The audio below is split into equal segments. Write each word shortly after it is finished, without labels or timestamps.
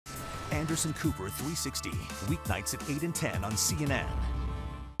Anderson Cooper 360, weeknights at 8 and 10 on CNN.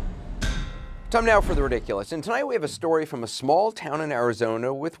 Time now for the ridiculous. And tonight we have a story from a small town in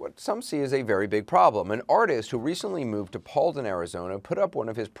Arizona with what some see as a very big problem. An artist who recently moved to Paulden, Arizona, put up one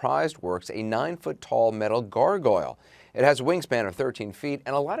of his prized works, a 9-foot-tall metal gargoyle. It has a wingspan of 13 feet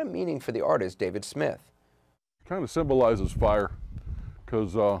and a lot of meaning for the artist, David Smith. It kind of symbolizes fire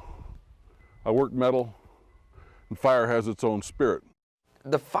because I work metal and fire has its own spirit.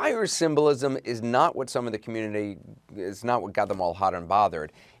 The fire symbolism is not what some of the community, is not what got them all hot and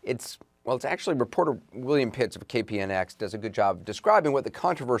bothered. It's actually reporter William Pitts of KPNX does a good job describing what the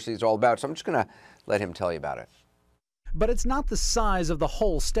controversy is all about, so I'm just going to let him tell you about it. But it's not the size of the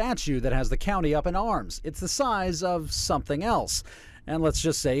whole statue that has the county up in arms. It's the size of something else. And let's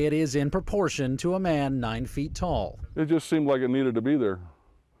just say it is in proportion to a man 9 feet tall. It just seemed like it needed to be there.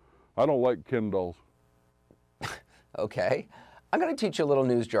 I don't like Ken dolls. Okay. I'm going to teach you a little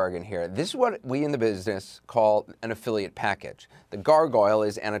news jargon here. This is what we in the business call an affiliate package. The gargoyle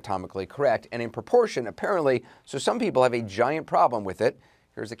is anatomically correct and in proportion, apparently, so some people have a giant problem with it.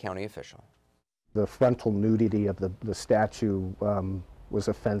 Here's a county official. The frontal nudity of the statue was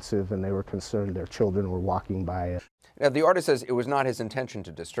offensive, and they were concerned their children were walking by it. Now, the artist says it was not his intention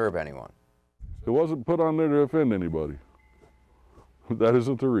to disturb anyone. It wasn't put on there to offend anybody. That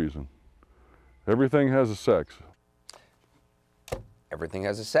isn't the reason. Everything has a sex. Everything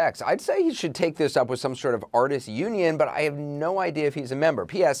has a sex. I'd say he should take this up with some sort of artist union, but I have no idea if he's a member.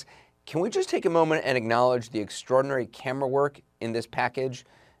 P.S. Can we just take a moment and acknowledge the extraordinary camera work in this package?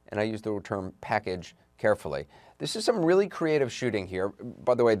 And I use the term package carefully. This is some really creative shooting here.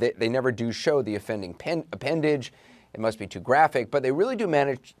 By the way, they never do show the offending appendage. It must be too graphic, but they really do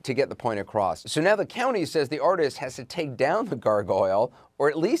manage to get the point across. So now the county says the artist has to take down the gargoyle or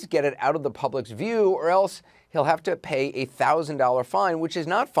at least get it out of the public's view, or else he'll have to pay a $1,000 fine, which is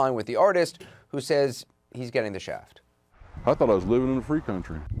not fine with the artist, who says he's getting the shaft. I thought I was living in a free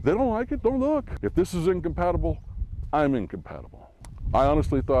country. They don't like it, don't look. If this is incompatible, I'm incompatible. I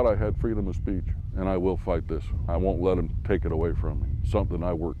honestly thought I had freedom of speech, and I will fight this. I won't let them take it away from me, something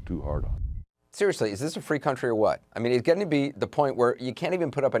I worked too hard on. Seriously, is this a free country or what? I mean, it's getting to be the point where you can't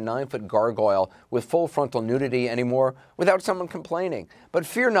even put up a 9-foot gargoyle with full frontal nudity anymore without someone complaining. But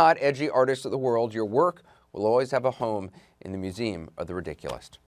fear not, edgy artists of the world, your work will always have a home in the Museum of the Ridiculous.